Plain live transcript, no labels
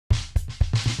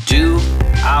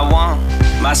I want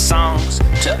my songs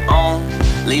to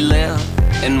only live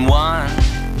in one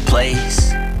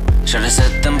place. Should I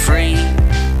set them free?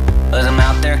 Let them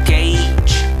out their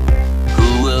cage.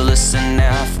 Who will listen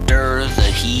after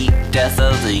the heat death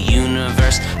of the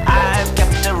universe? I've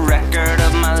kept a record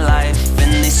of my life in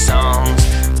these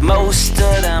songs. Most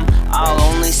of them I'll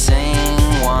only sing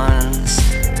once.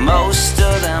 Most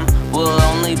of them will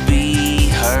only be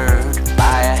heard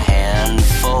by a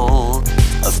handful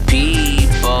of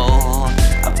people.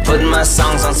 I put my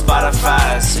songs on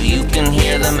Spotify so you can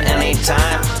hear them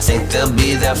anytime. Think they'll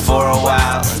be there for a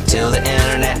while until the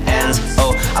internet ends.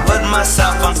 Oh, I put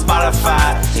myself on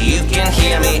Spotify so you can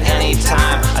hear me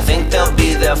anytime. I think they'll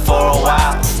be there for a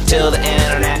while till the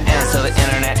internet ends. Till the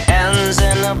internet ends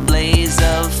in a blaze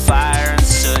of fire and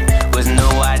soot, with no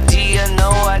idea,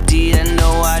 no idea,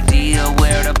 no idea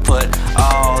where to put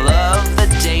all of the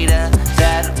data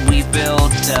that we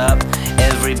built up.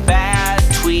 Every bad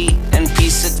tweet and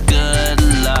piece of good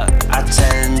luck I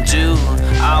tend to.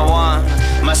 I want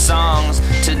my songs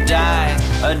to die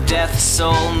a death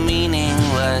so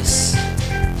meaningless.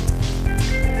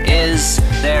 Is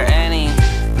there any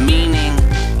meaning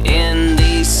in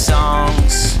these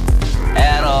songs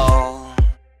at all?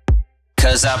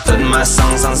 'Cause I put my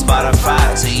songs on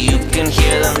Spotify so you can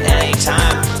hear them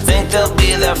anytime. Think they'll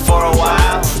be there for a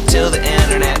while till the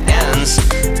internet ends.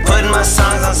 Put my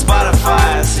songs on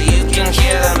Spotify so you can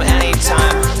hear them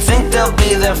anytime. Think they'll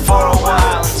be there for a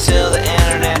while